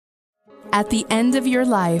At the end of your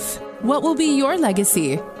life, what will be your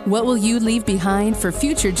legacy? What will you leave behind for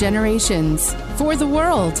future generations? For the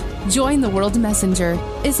world, join the World Messenger,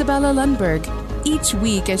 Isabella Lundberg, each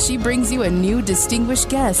week as she brings you a new distinguished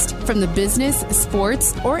guest from the business,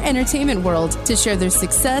 sports, or entertainment world to share their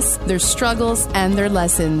success, their struggles, and their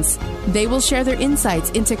lessons. They will share their insights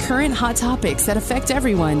into current hot topics that affect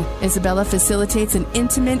everyone. Isabella facilitates an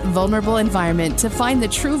intimate, vulnerable environment to find the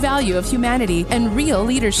true value of humanity and real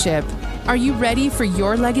leadership. Are you ready for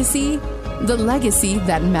your legacy? The legacy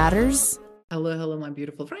that matters? Hello, my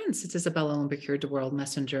beautiful friends. It's Isabella Lundberg here, the World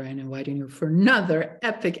Messenger, and inviting you for another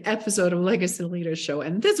epic episode of Legacy Leader Show.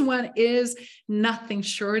 And this one is nothing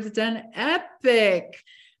short than epic,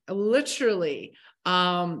 literally.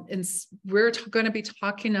 And we're going to be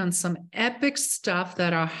talking on some epic stuff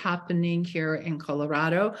that are happening here in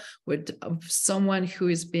Colorado with someone who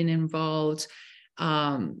has been involved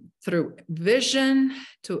through vision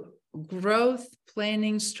to growth,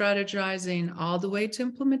 planning, strategizing, all the way to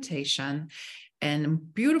implementation,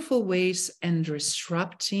 and beautiful ways and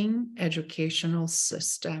disrupting educational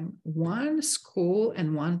system, one school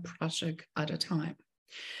and one project at a time.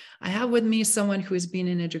 I have with me someone who has been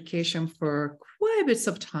in education for quite a bit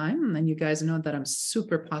of time, and you guys know that I'm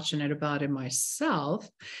super passionate about it myself,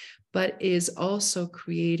 but is also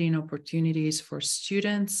creating opportunities for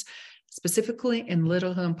students, specifically in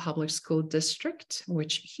Littleton Public School District,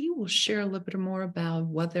 which he will share a little bit more about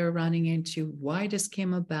what they're running into, why this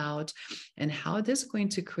came about, and how this is going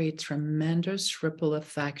to create tremendous ripple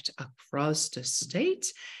effect across the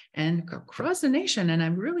state and across the nation. And I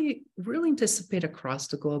really anticipate across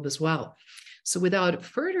the globe as well. So without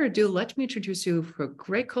further ado, let me introduce you to a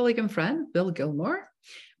great colleague and friend, Bill Gilmore.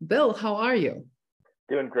 Bill, how are you?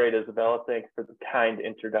 Doing great, Isabella. Thanks for the kind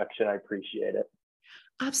introduction. I appreciate it.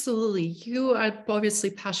 Absolutely. You are obviously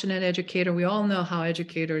a passionate educator. We all know how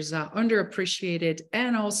educators are underappreciated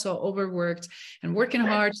and also overworked and working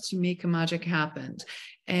hard to make magic happen.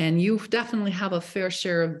 And you definitely have a fair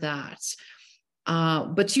share of that.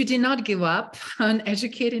 But you did not give up on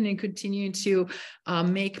educating and continuing to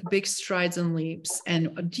make big strides and leaps.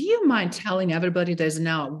 And do you mind telling everybody that is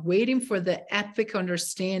now waiting for the EPIC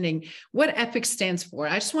understanding what EPIC stands for?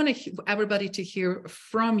 I just want everybody to hear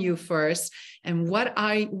from you first, and what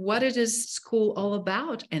it is school all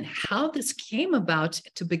about and how this came about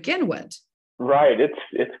to begin with. Right.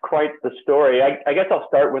 It's quite the story. I guess I'll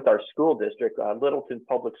start with our school district. Littleton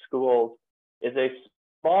Public Schools is a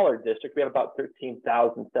smaller district. We have about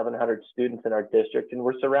 13,700 students in our district, and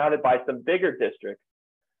we're surrounded by some bigger districts.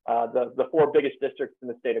 The four biggest districts in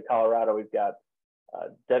the state of Colorado, we've got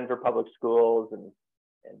Denver Public Schools and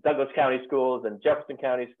Douglas County Schools and Jefferson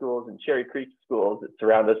County Schools and Cherry Creek Schools that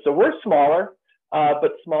surround us. So we're smaller,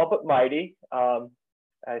 but small but mighty.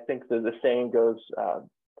 I think the saying goes,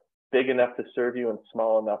 big enough to serve you and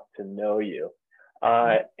small enough to know you.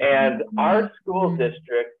 And our school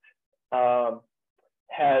district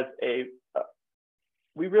has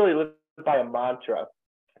we really live by a mantra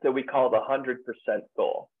that we call the 100%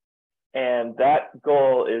 goal. And that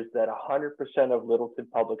goal is that 100% of Littleton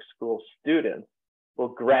Public School students will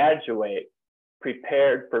graduate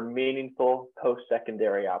prepared for meaningful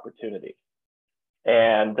post-secondary opportunities.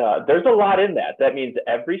 And there's a lot in that. That means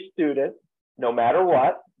every student, no matter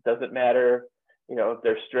what, doesn't matter, if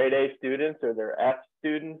they're straight A students or they're F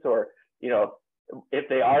students, or, if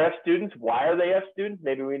they are F students, why are they F students?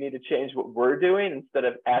 Maybe we need to change what we're doing instead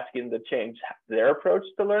of asking them to change their approach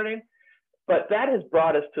to learning. But that has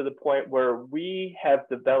brought us to the point where we have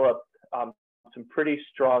developed some pretty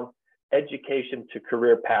strong education to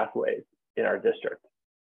career pathways in our district.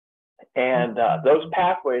 And those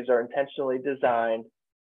pathways are intentionally designed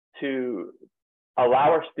to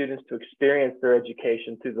allow our students to experience their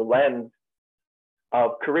education through the lens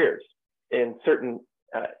of careers in certain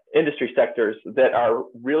industry sectors that are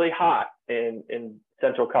really hot in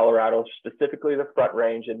central Colorado, specifically the Front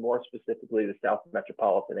Range and more specifically the South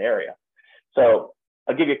metropolitan area. So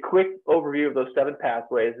I'll give you a quick overview of those 7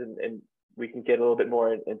 pathways, and we can get a little bit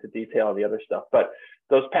more into detail on the other stuff. But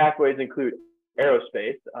those pathways include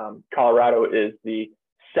aerospace. Colorado is the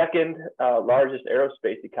second largest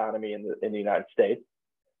aerospace economy in the United States,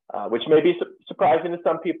 which may be surprising to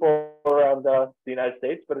some people around the United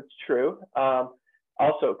States, but it's true.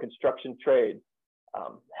 Also, construction trades,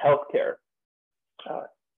 healthcare,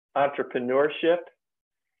 entrepreneurship,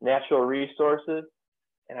 natural resources.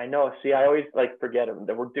 And I always forget them,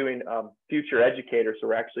 that we're doing future educators, so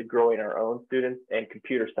we're actually growing our own students, and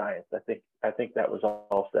computer science. I think that was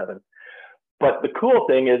all 7. But the cool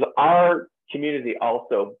thing is our community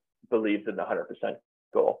also believes in the 100%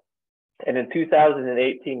 goal. And in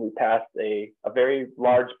 2018, we passed a very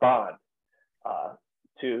large bond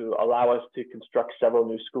to allow us to construct several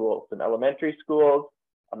new schools, some elementary schools,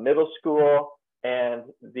 a middle school, and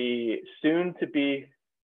the soon-to-be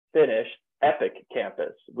finished EPIC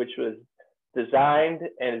campus, which was designed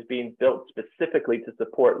and is being built specifically to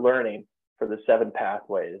support learning for the 7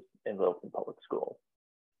 pathways in Littleton Public Schools.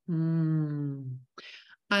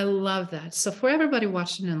 I love that. So for everybody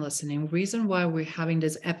watching and listening, reason why we're having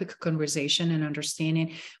this epic conversation and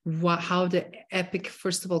understanding how the epic,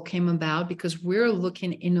 first of all, came about, because we're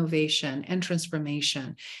looking innovation and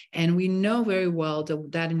transformation. And we know very well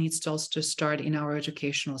that needs to also start in our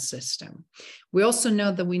educational system. We also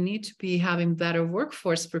know that we need to be having better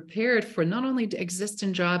workforce prepared for not only the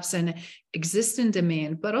existing jobs and existing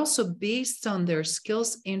demand, but also based on their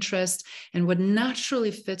skills, interests, and what naturally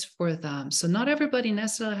fits for them. So not everybody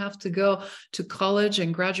necessarily have to go to college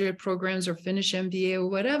and graduate programs or finish MBA or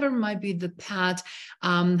whatever might be the path,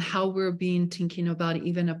 how we're thinking about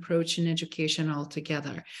even approaching education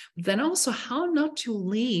altogether. Then also how not to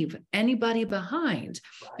leave anybody behind.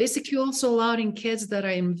 Right. Basically also allowing kids that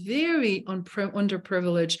are in very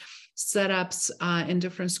underprivileged setups in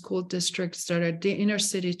different school districts that are the inner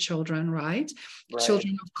city children, right?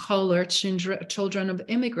 Children of color, children of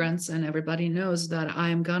immigrants, and everybody knows that I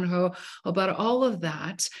am gung-ho about all of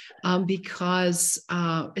that because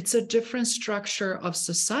it's a different structure of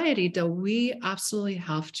society that we absolutely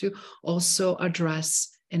have to also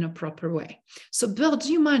address in a proper way. So Bill,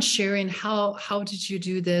 do you mind sharing how did you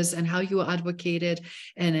do this and how you advocated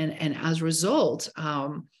and as a result,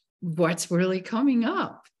 what's really coming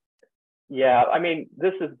up? Yeah, I mean,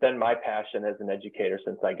 this has been my passion as an educator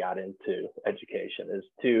since I got into education, is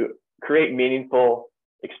to create meaningful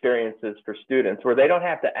experiences for students where they don't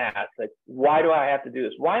have to ask, like, why do I have to do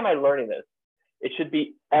this? Why am I learning this? It should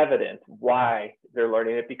be evident why they're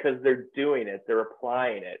learning it, because they're doing it, they're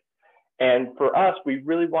applying it. And for us, we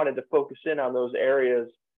really wanted to focus in on those areas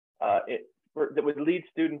that would lead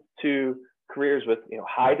students to careers with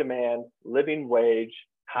high demand, living wage,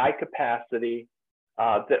 high capacity,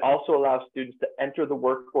 that also allows students to enter the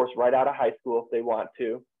workforce right out of high school if they want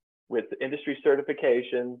to, with industry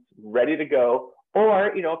certifications ready to go, or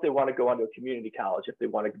if they want to go on to a community college, if they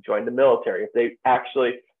want to join the military, if they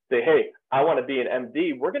actually say, hey, I want to be an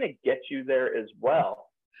MD, we're going to get you there as well.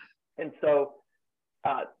 And so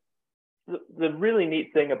the really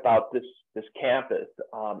neat thing about this campus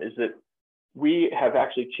is that we have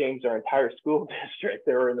actually changed our entire school district.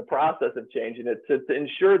 They're in the process of changing it to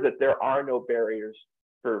ensure that there are no barriers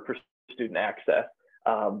for student access.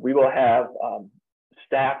 We will have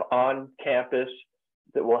staff on campus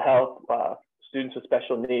that will help students with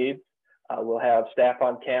special needs. We'll have staff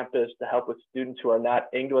on campus to help with students who are not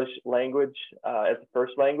English language as a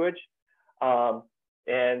first language. And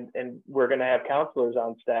we're going to have counselors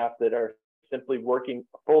on staff that are simply working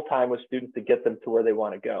full-time with students to get them to where they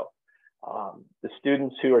want to go. The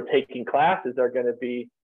students who are taking classes are going to be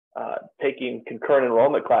taking concurrent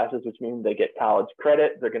enrollment classes, which means they get college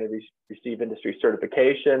credit. They're going to receive industry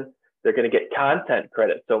certification. They're going to get content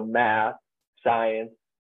credit, so math, science,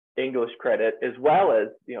 English credit, as well as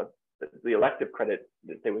the elective credit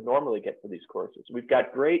that they would normally get for these courses. We've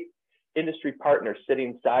got great industry partners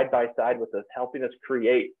sitting side by side with us, helping us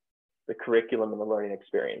create the curriculum and the learning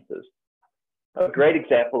experiences. A great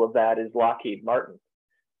example of that is Lockheed Martin.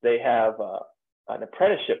 They have an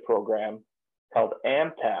apprenticeship program called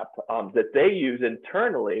AMTAP that they use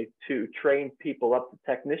internally to train people up to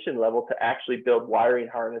technician level to actually build wiring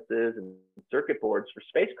harnesses and circuit boards for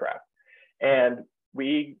spacecraft. And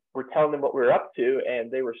we were telling them what we were up to, and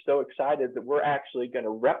they were so excited that we're actually going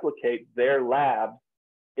to replicate their lab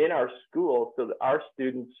in our school so that our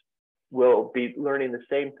students will be learning the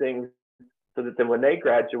same things, so that then when they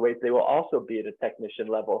graduate, they will also be at a technician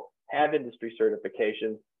level, have industry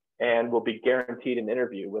certifications, and will be guaranteed an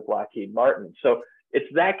interview with Lockheed Martin. So it's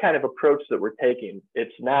that kind of approach that we're taking.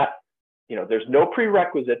 It's not, there's no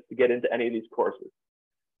prerequisites to get into any of these courses.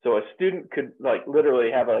 So a student could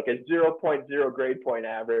literally have a 0.0 grade point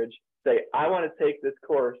average, say, I want to take this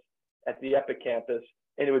course at the EPIC campus,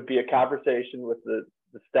 and it would be a conversation with the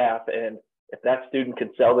staff. And if that student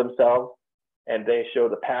can sell themselves and they show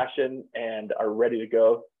the passion and are ready to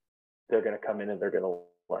go, they're going to come in and they're going to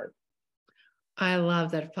learn. I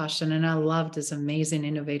love that passion, and I love this amazing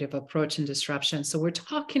innovative approach and disruption. So we're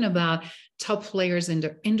talking about top players in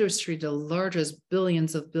the industry, the largest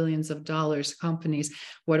billions of dollars companies.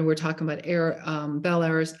 What we're talking about,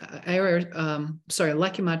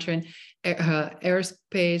 Lockheed Martin,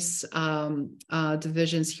 aerospace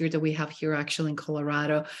divisions here that we have here actually in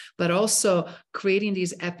Colorado, but also creating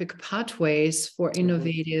these epic pathways for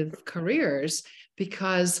innovative careers,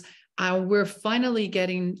 because we're finally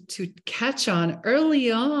getting to catch on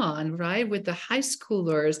early on, right, with the high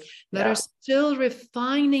schoolers that are still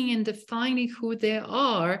refining and defining who they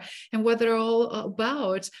are and what they're all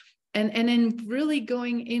about, and then really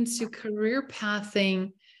going into career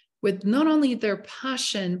pathing with not only their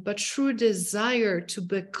passion, but true desire to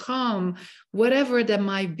become whatever that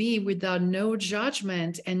might be without no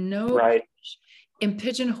judgment and no in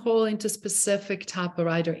pigeonhole into specific type of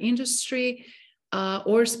either industry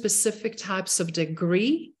or specific types of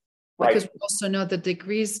degree. Because we also know the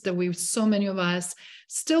degrees that so many of us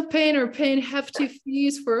still paying hefty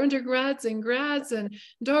fees for undergrads and grads and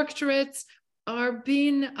doctorates are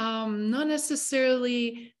being not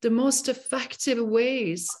necessarily the most effective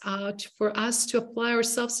ways for us to apply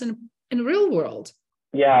ourselves in the real world.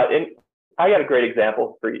 Yeah, and I got a great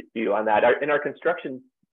example for you on that. In our construction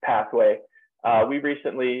pathway, we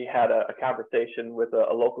recently had a conversation with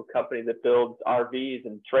a local company that builds RVs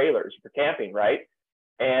and trailers for camping, right?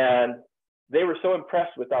 And they were so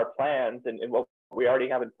impressed with our plans and what we already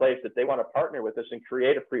have in place that they want to partner with us and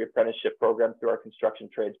create a pre-apprenticeship program through our construction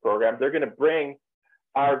trades program. They're going to bring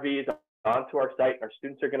RVs onto our site. Our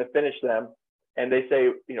students are going to finish them. And they say,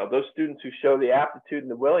 those students who show the aptitude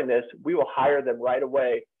and the willingness, we will hire them right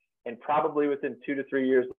away. And probably within 2 to 3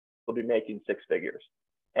 years, they'll be making 6 figures.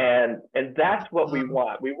 And that's what we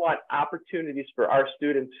want. We want opportunities for our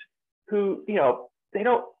students who, they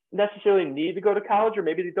don't necessarily need to go to college, or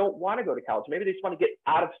maybe they don't want to go to college. Maybe they just want to get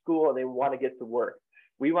out of school and they want to get to work.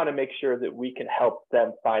 We want to make sure that we can help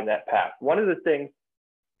them find that path. One of the things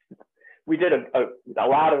we did a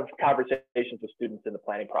lot of conversations with students in the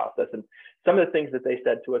planning process, and some of the things that they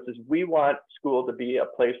said to us is we want school to be a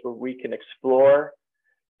place where we can explore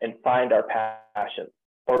and find our passion,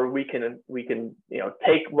 or we can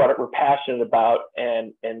take what we're passionate about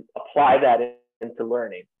and apply that into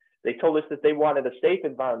learning. They told us that they wanted a safe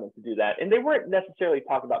environment to do that. And they weren't necessarily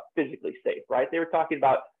talking about physically safe, right? They were talking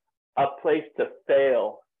about a place to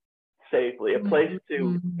fail safely, a place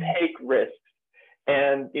to take risks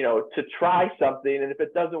and, to try something. And if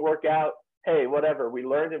it doesn't work out, hey, whatever, we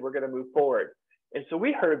learned and we're going to move forward. And so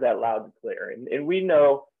we heard that loud and clear. And we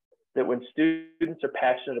know that when students are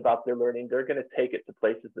passionate about their learning, they're going to take it to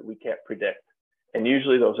places that we can't predict. And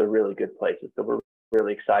usually those are really good places. So we're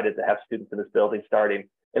really excited to have students in this building starting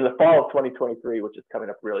in the fall of 2023, which is coming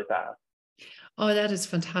up really fast. Oh, that is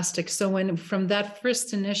fantastic. So from that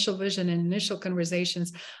first initial vision and initial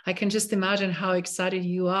conversations, I can just imagine how excited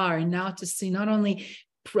you are now to see not only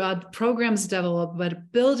programs developed,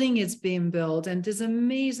 but building is being built and this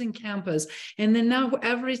amazing campus. And then now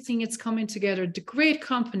everything is coming together, the great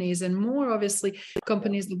companies and more obviously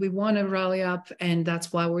companies that we want to rally up. And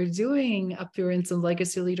that's why we're doing Appearance and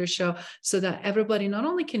Legacy Leader Show, so that everybody not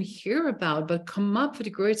only can hear about, but come up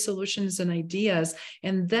with great solutions and ideas.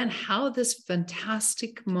 And then how this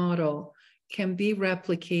fantastic model can be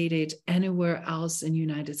replicated anywhere else in the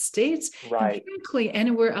United States, and frankly,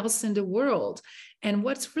 anywhere else in the world. And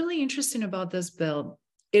what's really interesting about this build,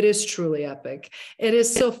 it is truly epic. It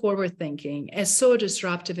is so forward-thinking and so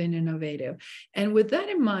disruptive and innovative. And with that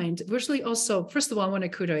in mind, virtually also, first of all, I want to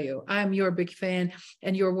kudos you. I'm your big fan,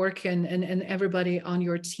 and your work and everybody on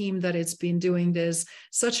your team that has been doing this,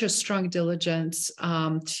 such a strong diligence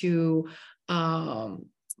to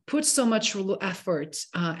put so much effort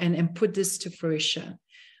and put this to fruition.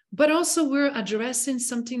 But also we're addressing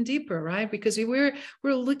something deeper, right? Because we're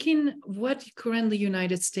looking what currently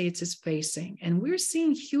United States is facing, and we're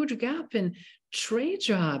seeing huge gap in trade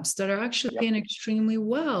jobs that are actually paying extremely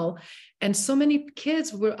well. And so many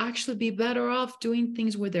kids will actually be better off doing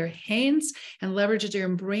things with their hands and leverage their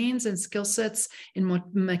brains and skill sets in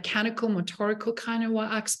mechanical, motorical kind of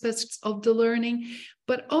aspects of the learning.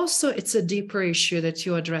 But also it's a deeper issue that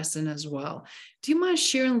you're addressing as well. Do you mind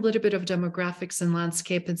sharing a little bit of demographics and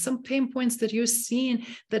landscape and some pain points that you're seeing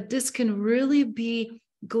that this can really be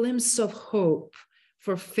a glimpse of hope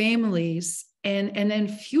for families and then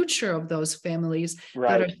future of those families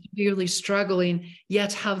that are severely struggling,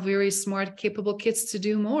 yet have very smart, capable kids to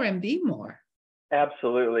do more and be more?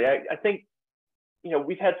 Absolutely. I think,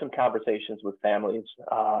 we've had some conversations with families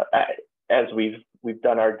as we've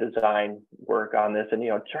done our design work on this, and,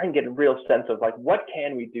 try and get a real sense of like, what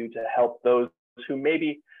can we do to help those who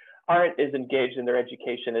maybe aren't as engaged in their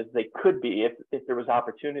education as they could be if there was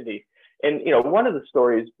opportunity. And, one of the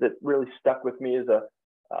stories that really stuck with me is a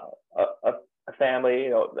family,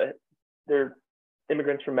 they're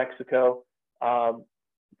immigrants from Mexico.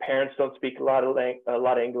 Parents don't speak a lot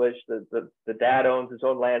of English. The dad owns his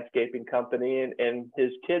own landscaping company, and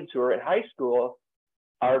his kids who are in high school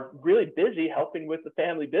are really busy helping with the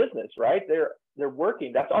family business, right? They're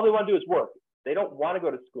working. That's all they want to do is work. They don't want to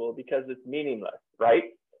go to school because it's meaningless, right?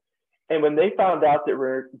 And when they found out that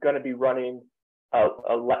we're going to be running a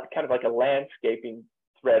kind of like a landscaping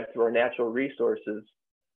thread through our natural resources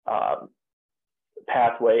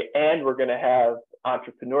pathway, and we're going to have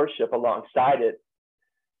entrepreneurship alongside it,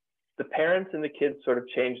 the parents and the kids sort of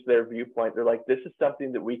changed their viewpoint. They're like, this is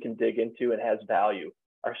something that we can dig into and has value.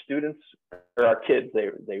 Our students, or our kids, they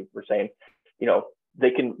were saying, you know,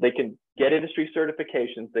 they can get industry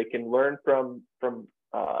certifications, they can learn from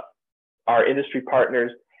our industry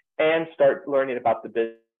partners and start learning about the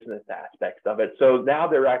business aspects of it. So now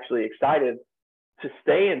they're actually excited to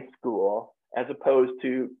stay in school as opposed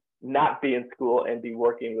to not be in school and be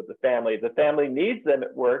working with the family. The family needs them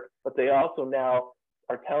at work, but they also now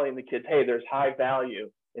are telling the kids, hey, there's high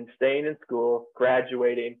value in staying in school,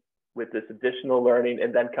 graduating with this additional learning,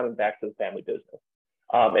 and then coming back to the family business.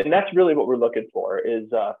 And that's really what we're looking for, is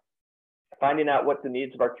finding out what the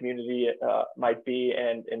needs of our community might be,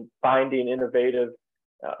 and finding innovative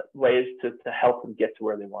ways to help them get to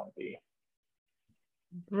where they want to be.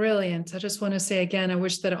 Brilliant. I just want to say again, I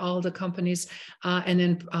wish that all the companies and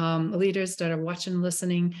then leaders that are watching,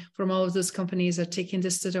 listening from all of those companies are taking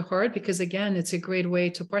this to the heart, because again, it's a great way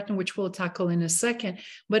to partner, which we'll tackle in a second,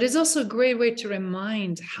 but it's also a great way to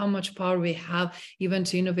remind how much power we have even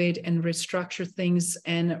to innovate and restructure things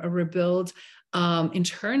and rebuild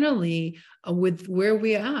internally with where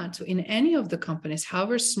we are at in any of the companies,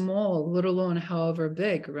 however small, let alone however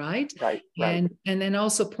big, right? Right. And then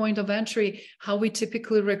also point of entry, how we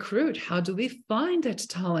typically recruit, how do we find that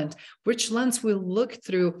talent, which lens we look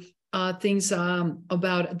through, things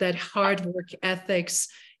about that hard work ethics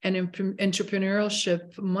and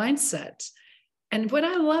entrepreneurship mindset. And what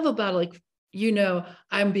I love about, like, you know,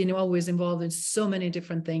 I'm being always involved in so many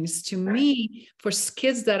different things. To me, for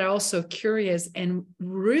kids that are also curious and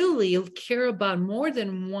really care about more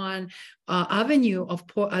than one avenue of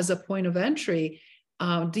as a point of entry,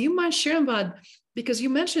 do you mind sharing about, because you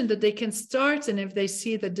mentioned that they can start, and if they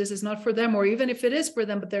see that this is not for them, or even if it is for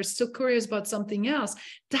them, but they're still curious about something else,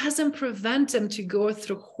 doesn't prevent them to go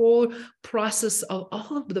through whole process of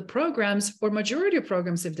all of the programs or majority of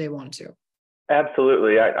programs if they want to.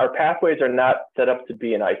 Absolutely. Our pathways are not set up to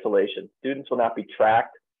be in isolation. Students will not be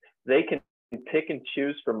tracked. They can pick and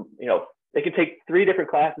choose from, you know, they can take 3 different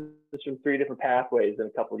classes from 3 different pathways in a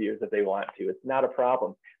couple of years if they want to. It's not a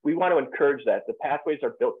problem. We want to encourage that. The pathways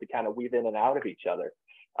are built to kind of weave in and out of each other.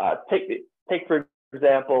 Take for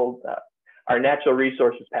example, our natural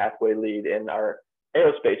resources pathway lead and our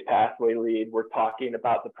aerospace pathway lead. We're talking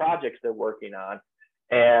about the projects they're working on,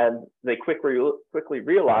 and they quickly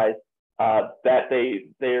realize that they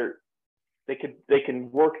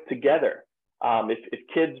can work together. If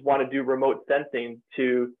kids want to do remote sensing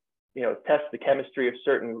to, you know, test the chemistry of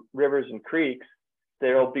certain rivers and creeks,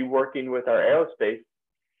 they'll be working with our aerospace,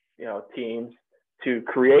 you know, teams to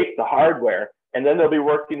create the hardware, and then they'll be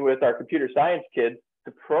working with our computer science kids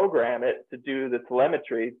to program it to do the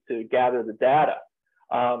telemetry to gather the data.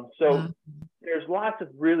 So there's lots of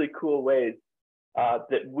really cool ways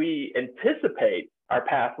that we anticipate our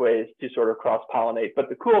pathways to sort of cross-pollinate. But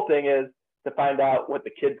the cool thing is to find out what the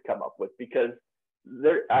kids come up with, because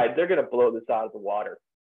they're going to blow this out of the water.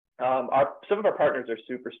 Some of our partners are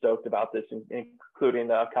super stoked about this, including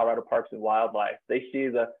Colorado Parks and Wildlife. They see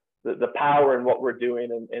the power in what we're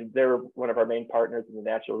doing, and they're one of our main partners in the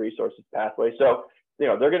natural resources pathway. So, you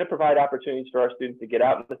know, they're going to provide opportunities for our students to get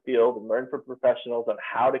out in the field and learn from professionals on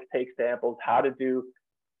how to take samples, how to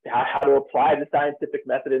apply the scientific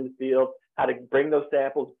method in the field, how to bring those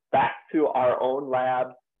samples back to our own lab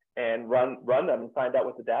and run them and find out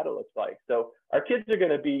what the data looks like. So our kids are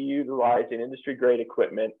going to be utilizing industry-grade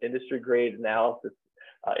equipment, industry-grade analysis,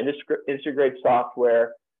 industry-grade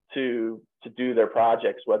software to do their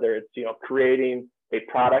projects, whether it's, you know, creating a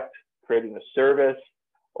product, creating a service,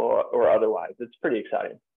 or otherwise. It's pretty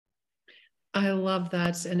exciting. I love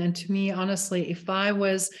that. And to me, honestly, if I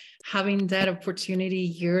was having that opportunity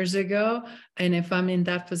years ago, and if I'm in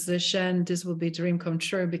that position, this will be a dream come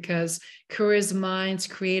true, because curious minds,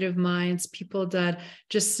 creative minds, people that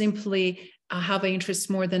just simply have an interest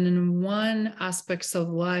more than in one aspects of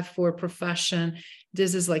life or profession,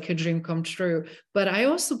 this is like a dream come true. But I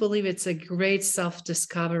also believe it's a great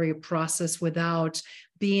self-discovery process without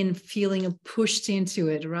feeling pushed into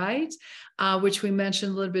it, right? Which we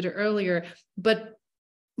mentioned a little bit earlier. But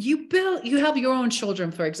you have your own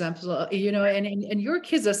children, for example, you know, and your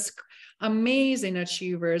kids are amazing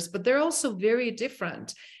achievers, but they're also very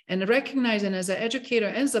different. And recognizing as an educator,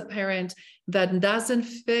 as a parent, that doesn't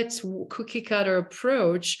fit cookie cutter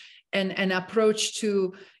approach and approach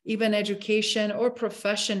to even education or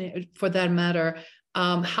profession for that matter,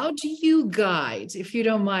 How do you guide, if you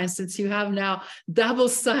don't mind, since you have now double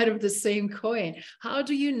side of the same coin, how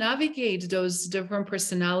do you navigate those different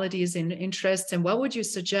personalities and interests? And what would you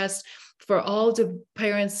suggest for all the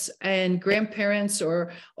parents and grandparents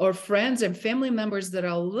or friends and family members that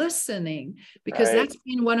are listening? Because Right. that's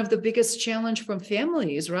been one of the biggest challenge from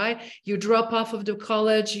families, right? You drop off of the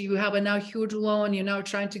college, you have a now huge loan, you're now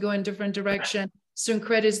trying to go in different direction. Student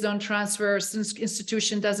credits don't transfer, since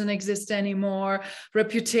institution doesn't exist anymore,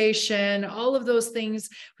 reputation, all of those things,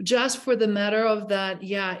 just for the matter of that,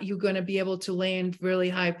 yeah, you're going to be able to land really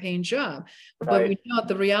high paying job. But we know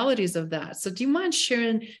the realities of that. So do you mind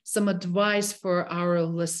sharing some advice for our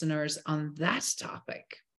listeners on that topic?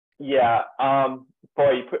 Yeah.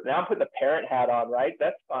 Boy, now I'm putting the parent hat on, right?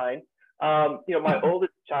 That's fine. My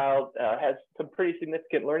oldest child has some pretty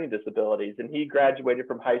significant learning disabilities, and he graduated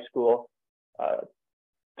from high school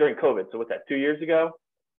during COVID. So what's that, 2 years ago?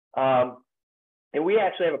 And we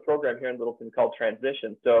actually have a program here in Littleton called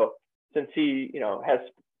Transition. So since he, has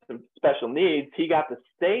some special needs, he got to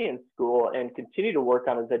stay in school and continue to work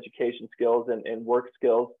on his education skills and work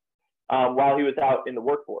skills while he was out in the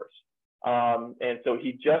workforce. And so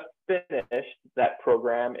he just finished that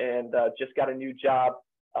program and just got a new job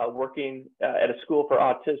working at a school for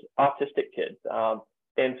autistic kids.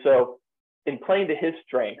 And so in playing to his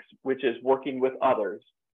strengths, which is working with others,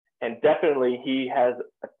 and definitely he has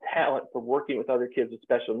a talent for working with other kids with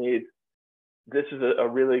special needs, this is a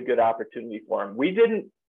really good opportunity for him. We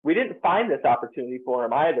didn't find this opportunity for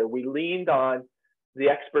him either. We leaned on the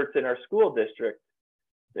experts in our school district.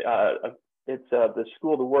 It's the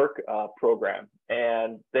School to Work program,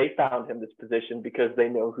 and they found him this position because they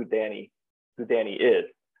know who Danny is,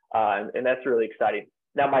 and that's really exciting.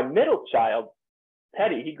 Now, my middle child,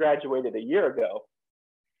 Teddy, he graduated a year ago.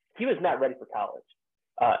 He was not ready for college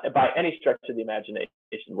by any stretch of the imagination.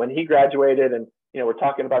 When he graduated, and we're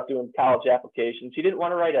talking about doing college applications, he didn't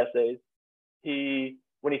want to write essays.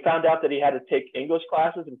 When he found out that he had to take English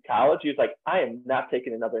classes in college, he was like, I am not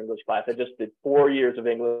taking another English class. I just did 4 years of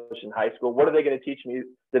English in high school. What are they going to teach me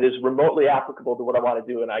that is remotely applicable to what I want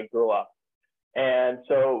to do when I grow up? And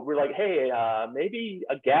so we're like, hey, maybe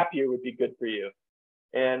a gap year would be good for you.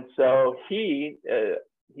 And so he's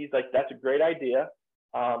like, that's a great idea.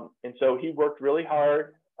 And so he worked really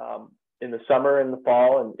hard in the summer and the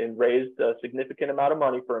fall and raised a significant amount of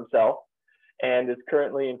money for himself, and is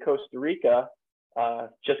currently in Costa Rica.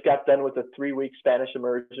 Just got done with a 3-week Spanish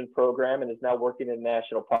immersion program and is now working in a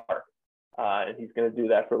national park. And he's going to do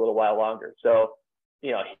that for a little while longer. So,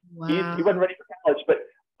 wow. He wasn't ready for college, but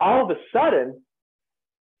all of a sudden,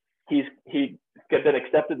 he's been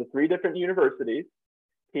accepted to 3 different universities.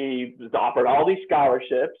 He was offered all these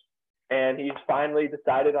scholarships, and he's finally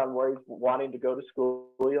decided on where he's wanting to go to school.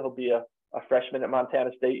 He'll be a freshman at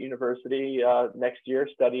Montana State University next year,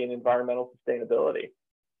 studying environmental sustainability.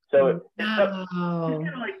 So wow.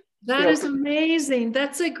 That is amazing.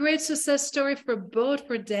 That's a great success story for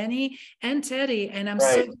Danny and Teddy. And I'm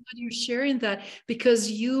so glad you're sharing that,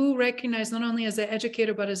 because you recognize, not only as an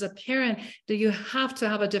educator, but as a parent, that you have to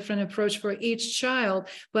have a different approach for each child,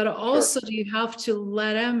 but also you have to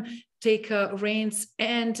let them take reins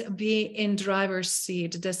and be in driver's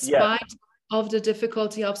seat, despite of the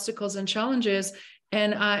difficulty, obstacles, and challenges.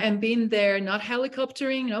 And being there, not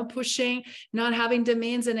helicoptering, not pushing, not having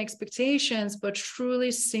demands and expectations, but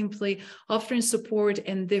truly simply offering support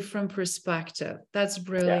and different perspective. That's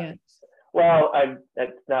brilliant. Yeah. Well,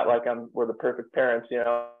 it's not like we're the perfect parents,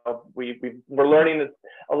 we're learning this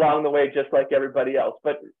along the way, just like everybody else.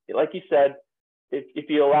 But like you said, if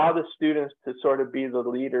you allow the students to sort of be the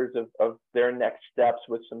leaders of their next steps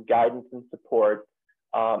with some guidance and support,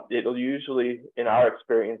 it'll usually, in our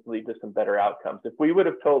experience, lead to some better outcomes. If we would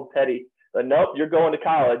have told Teddy, nope, you're going to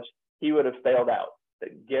college, he would have failed out,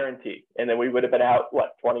 guaranteed. And then we would have been out,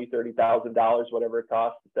 $20,000, $30,000, whatever it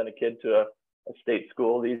costs to send a kid to a state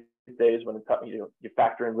school these days when you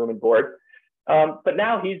factor in room and board. But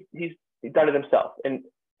now he's done it himself. And,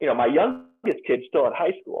 my youngest kid's still in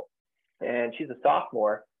high school, and she's a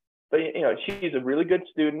sophomore, but, she's a really good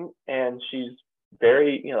student, and she's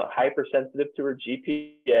very, hypersensitive to her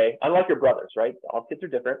GPA, unlike her brothers, right? All kids are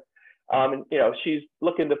different. And, she's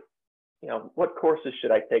looking to, what courses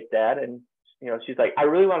should I take, Dad? And, she's like, I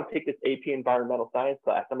really want to take this AP environmental science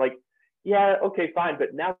class. I'm like, yeah, okay, fine.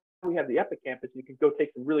 But now we have the Epic campus. You can go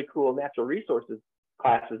take some really cool natural resources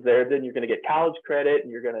classes there. Then you're going to get college credit,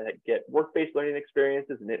 and you're going to get work-based learning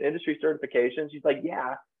experiences and industry certifications. She's like,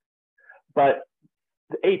 yeah, but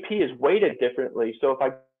the AP is weighted differently. So if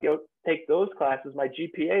I take those classes, my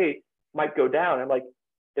GPA might go down. I'm like,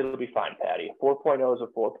 it'll be fine, Patty. 4.0 is a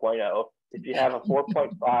 4.0. If you have a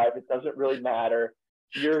 4.5, it doesn't really matter.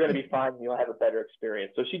 you're going to be fine. You'll have a better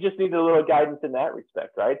experience. So she just needs a little guidance in that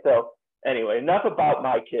respect, right? So anyway, enough about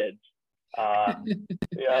my kids.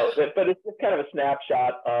 But it's just kind of a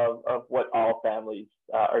snapshot of what all families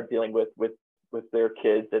are dealing with their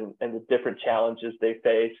kids and the different challenges they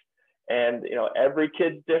face. And every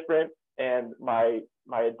kid's different, and my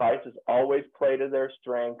advice is always play to their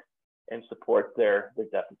strengths and support their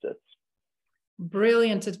deficits.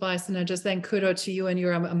 Brilliant advice. And I just then kudos to you and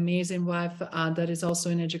your amazing wife that is also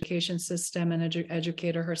in education system and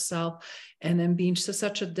educator herself. And then being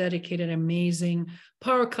such a dedicated, amazing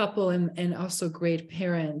power couple and also great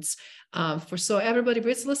parents. So everybody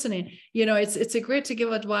who's listening, it's a great to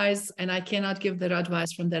give advice, and I cannot give that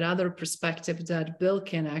advice from that other perspective that Bill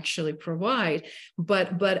can actually provide.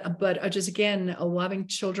 But just again, loving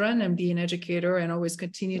children and being an educator and always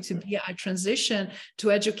continue to be a transition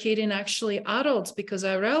to educating actually adults, because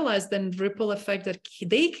I realized the ripple effect that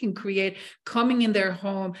they can create coming in their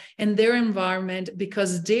home and their environment,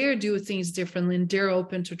 because they do things differently and they're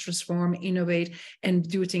open to transform, innovate, and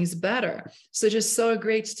do things better. So just so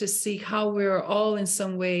great to see how we're all in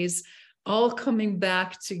some ways all coming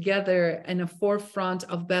back together in a forefront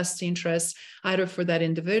of best interests, either for that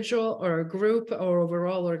individual or a group or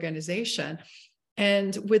overall organization.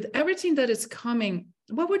 And with everything that is coming,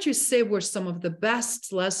 what would you say were some of the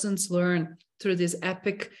best lessons learned through this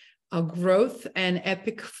epic growth and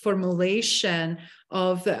epic formulation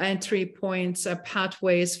of the entry points,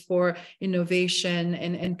 pathways for innovation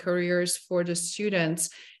and careers for the students,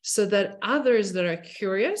 so that others that are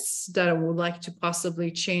curious, that would like to possibly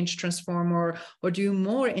change, transform, or do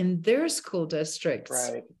more in their school districts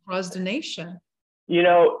across the nation?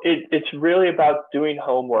 It's really about doing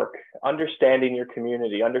homework, understanding your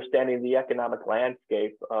community, understanding the economic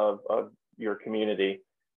landscape of your community.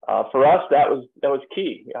 For us, that was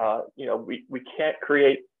key. We can't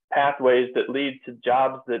create pathways that lead to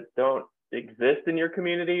jobs that don't exist in your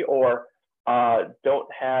community or don't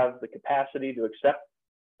have the capacity to accept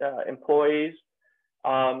employees.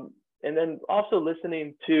 And then also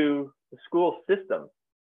listening to the school system.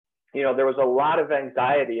 There was a lot of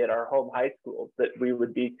anxiety at our home high schools that we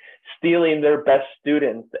would be stealing their best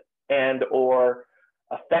students and or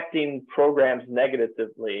affecting programs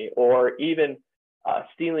negatively, or even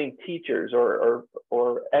stealing teachers or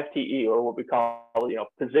FTE, or what we call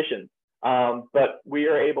positions. But we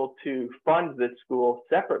are able to fund this school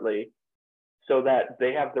separately so that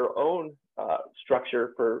they have their own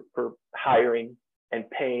structure for hiring and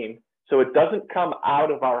paying. So it doesn't come out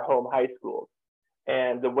of our home high schools.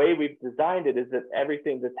 And the way we've designed it is that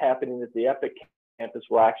everything that's happening at the EPIC campus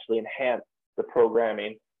will actually enhance the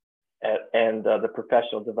programming and the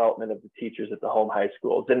professional development of the teachers at the home high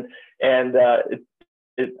schools. And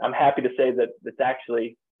I'm happy to say that it's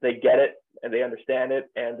actually, they get it and they understand it,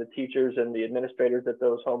 and the teachers and the administrators at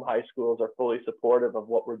those home high schools are fully supportive of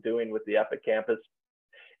what we're doing with the EPIC campus.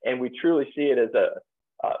 And we truly see it as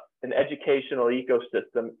an educational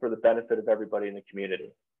ecosystem for the benefit of everybody in the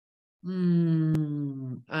community.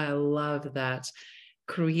 I love that.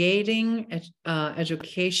 Creating an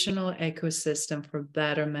educational ecosystem for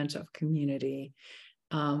betterment of community.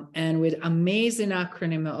 And with amazing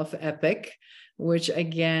acronym of EPIC, which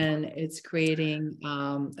again, it's creating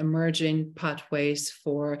emerging pathways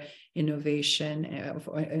for innovation,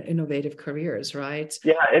 innovative careers, right?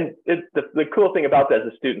 Yeah, and the cool thing about that is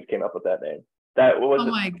the students came up with that name. Oh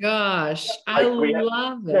my gosh, I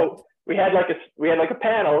love it. So we had like a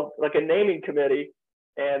panel, like a naming committee,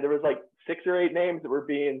 and there was like 6 or 8 names that were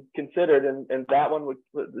being considered, and that one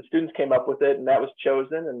the students came up with it, and that was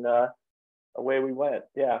chosen, and away we went.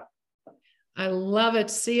 Yeah. I love it.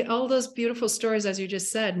 See all those beautiful stories, as you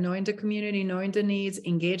just said, knowing the community, knowing the needs,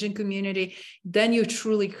 engaging community, then you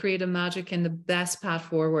truly create a magic and the best path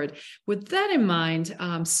forward. With that in mind,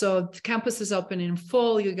 so the campus is open in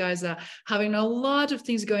full. You guys are having a lot of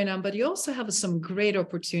things going on, but you also have some great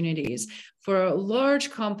opportunities for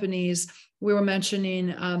large companies. We were mentioning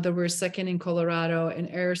that we're second in Colorado in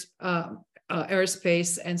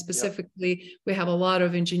aerospace, and specifically, we have a lot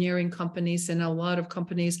of engineering companies and a lot of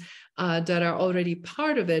companies that are already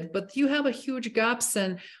part of it, but you have a huge gaps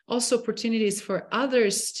and also opportunities for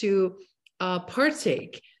others to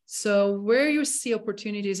partake. So where you see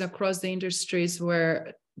opportunities across the industries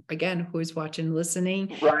where, again, who is watching,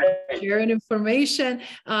 listening, sharing information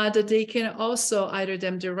that they can also either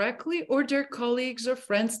them directly or their colleagues or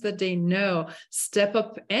friends that they know step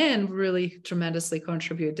up and really tremendously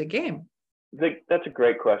contribute the game. That's a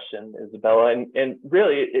great question, Isabella. And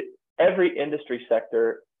really, every industry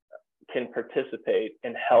sector can participate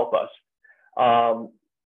and help us.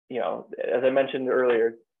 As I mentioned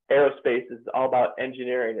earlier, Aerospace is all about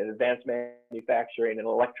engineering and advanced manufacturing and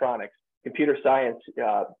electronics. Computer science,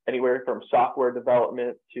 anywhere from software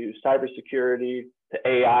development to cybersecurity to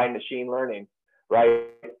AI and machine learning, right?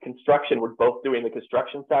 Construction, we're both doing the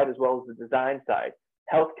construction side as well as the design side.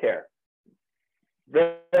 Healthcare,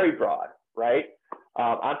 very, very broad, right?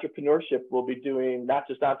 Entrepreneurship, we'll be doing not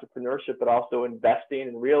just entrepreneurship, but also investing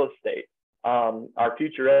in real estate. Our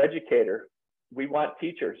future educator, we want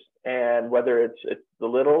teachers, and whether it's the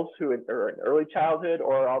littles who are in early childhood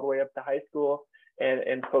or all the way up to high school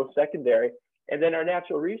and post-secondary. And then our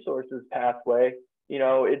natural resources pathway, you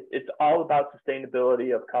know, it's all about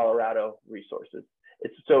sustainability of Colorado resources.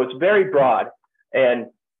 So it's very broad, and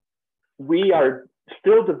we are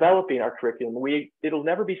still developing our curriculum. It'll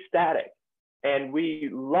never be static. And we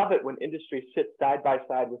love it when industry sits side by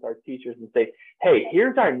side with our teachers and say, hey,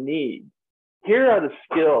 here's our needs. Here are the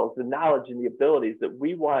skills, the knowledge, and the abilities that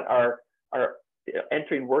we want our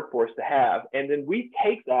entering workforce to have. And then we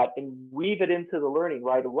take that and weave it into the learning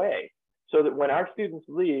right away, so that when our students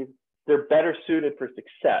leave, they're better suited for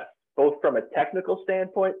success, both from a technical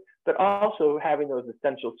standpoint, but also having those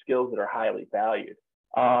essential skills that are highly valued.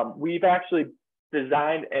 We've actually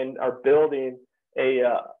designed and are building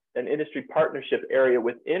an industry partnership area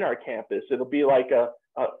within our campus. It'll be like a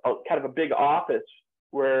kind of a big office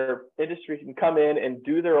where industry can come in and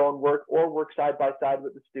do their own work or work side by side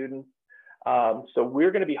with the students. So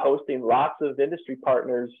we're going to be hosting lots of industry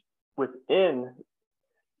partners within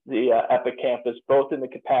the Epic campus, both in the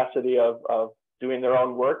capacity of doing their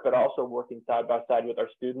own work, but also working side by side with our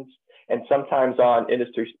students, and sometimes on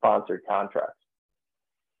industry sponsored contracts.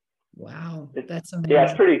 Wow, that's amazing. Yeah,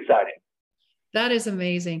 it's pretty exciting. That is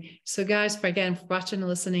amazing. So guys, for watching and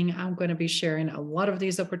listening, I'm going to be sharing a lot of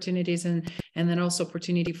these opportunities, and then also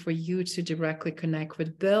opportunity for you to directly connect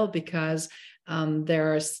with Bill, because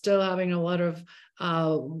they're still having a lot of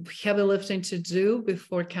heavy lifting to do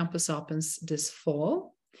before campus opens this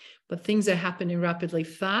fall. But things are happening rapidly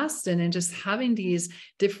fast, and then just having these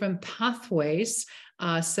different pathways,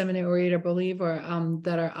 7 or 8, I believe,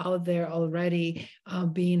 that are out there already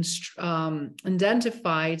being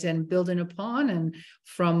identified and building upon, and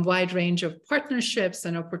from wide range of partnerships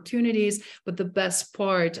and opportunities. But the best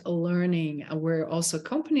part, learning, where also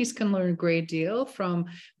companies can learn a great deal from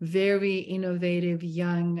very innovative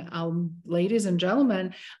young ladies and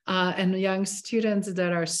gentlemen and young students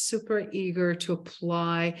that are super eager to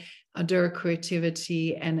apply their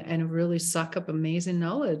creativity and really suck up amazing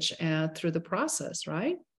knowledge through the process,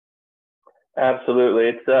 right? Absolutely.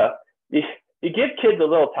 It's you give kids a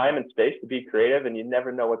little time and space to be creative, and you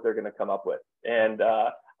never know what they're going to come up with. And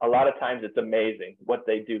a lot of times it's amazing what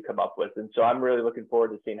they do come up with. And so I'm really looking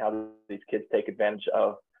forward to seeing how these kids take advantage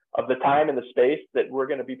of the time and the space that we're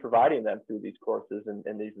going to be providing them through these courses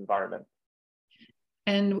and these environments.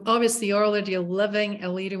 And obviously, you're already living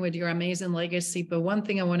and leading with your amazing legacy. But one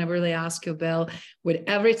thing I want to really ask you, Bill, with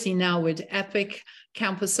everything now, with Epic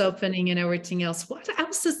campus opening and everything else, what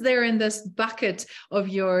else is there in this bucket of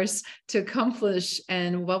yours to accomplish?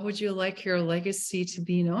 And what would you like your legacy to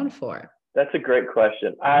be known for? That's a great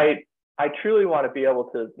question. I truly want to be able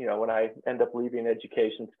to, you know, when I end up leaving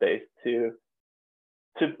education space, to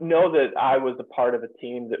know that I was a part of a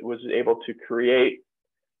team that was able to create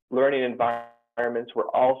learning environments where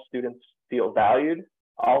all students feel valued,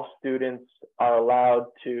 all students are allowed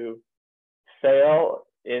to fail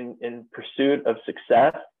in pursuit of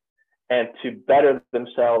success, and to better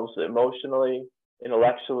themselves emotionally,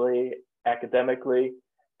 intellectually, academically,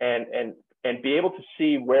 and be able to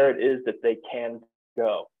see where it is that they can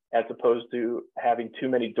go, as opposed to having too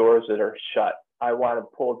many doors that are shut. I want to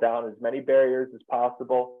pull down as many barriers as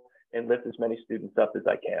possible and lift as many students up as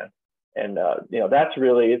I can. And you know, that's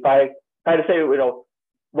really, if I had to say, you know,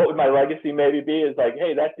 what would my legacy maybe be, is like,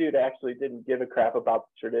 hey, that dude actually didn't give a crap about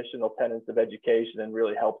the traditional tenets of education and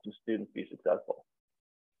really helped some students be successful.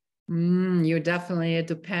 You're definitely at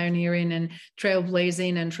the pioneering and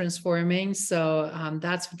trailblazing and transforming. So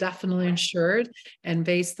that's definitely ensured. And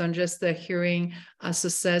based on just the hearing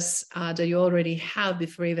success that you already have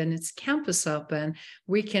before even its campus open,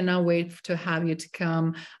 we cannot wait to have you to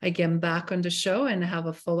come again back on the show and have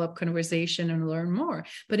a follow-up conversation and learn more.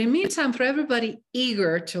 But in the meantime, for everybody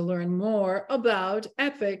eager to learn more about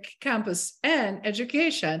Epic Campus and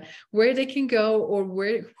education, where they can go, or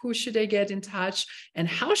who should they get in touch, and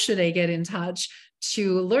how should they get in touch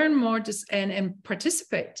to learn more and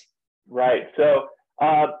participate? Right. So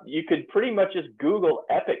you could pretty much just Google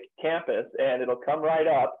Epic Campus and it'll come right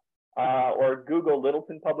up, or Google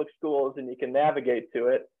Littleton Public Schools and you can navigate to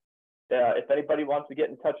it. If anybody wants to get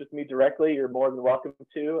in touch with me directly, you're more than welcome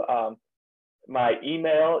to. My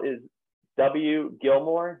email is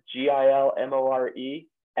Gilmore, Gilmore,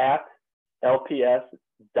 at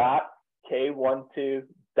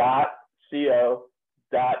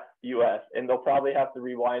lps.k12.co.us. And they'll probably have to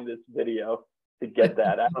rewind this video to get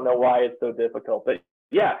that. I don't know why it's so difficult, but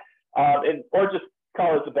yeah. Or just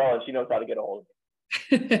call Isabella and she knows how to get a hold of me.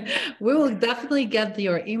 We will definitely get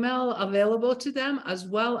your email available to them, as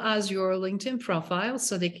well as your LinkedIn profile,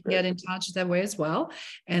 so they can get in touch that way as well.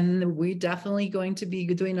 And we're definitely going to be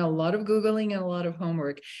doing a lot of Googling and a lot of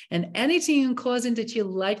homework. And anything in closing that you'd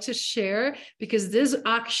like to share, because this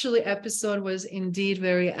actually episode was indeed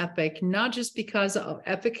very epic, not just because of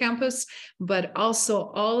Epic Campus, but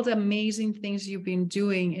also all the amazing things you've been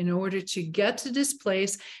doing in order to get to this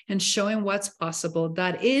place and showing what's possible.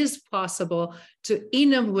 That is possible to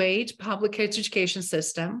innovate public education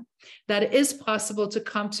system, that is possible to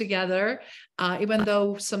come together, even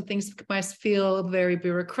though some things might feel very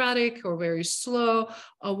bureaucratic or very slow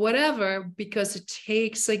or whatever, because it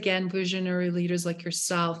takes, again, visionary leaders like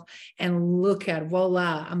yourself, and look at,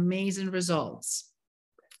 voila, amazing results.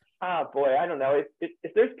 Boy, I don't know.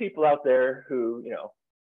 If there's people out there who,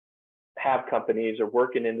 have companies or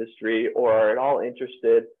work in industry or are at all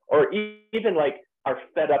interested, or even like are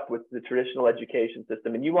fed up with the traditional education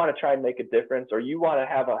system, and you want to try and make a difference, or you want to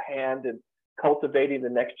have a hand in cultivating the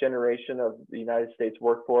next generation of the United States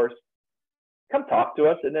workforce, come talk to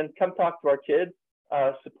us, and then come talk to our kids,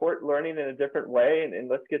 support learning in a different way, and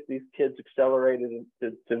let's get these kids accelerated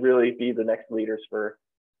to really be the next leaders for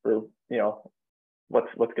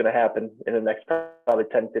what's going to happen in the next probably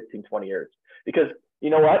 10, 15, 20 years. Because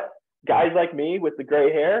you know what? Guys like me with the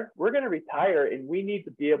gray hair, we're going to retire, and we need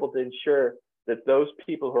to be able to ensure that those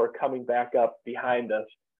people who are coming back up behind us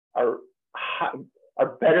are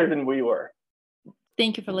better than we were.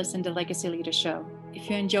 Thank you for listening to Legacy Leader Show. If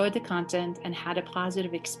you enjoyed the content and had a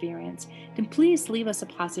positive experience, then please leave us a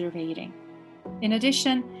positive rating. In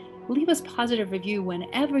addition, leave us a positive review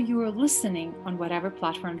whenever you are listening on whatever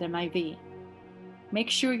platform there might be. Make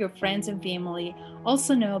sure your friends and family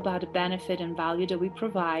also know about the benefit and value that we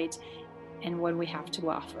provide and what we have to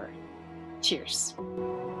offer. Cheers.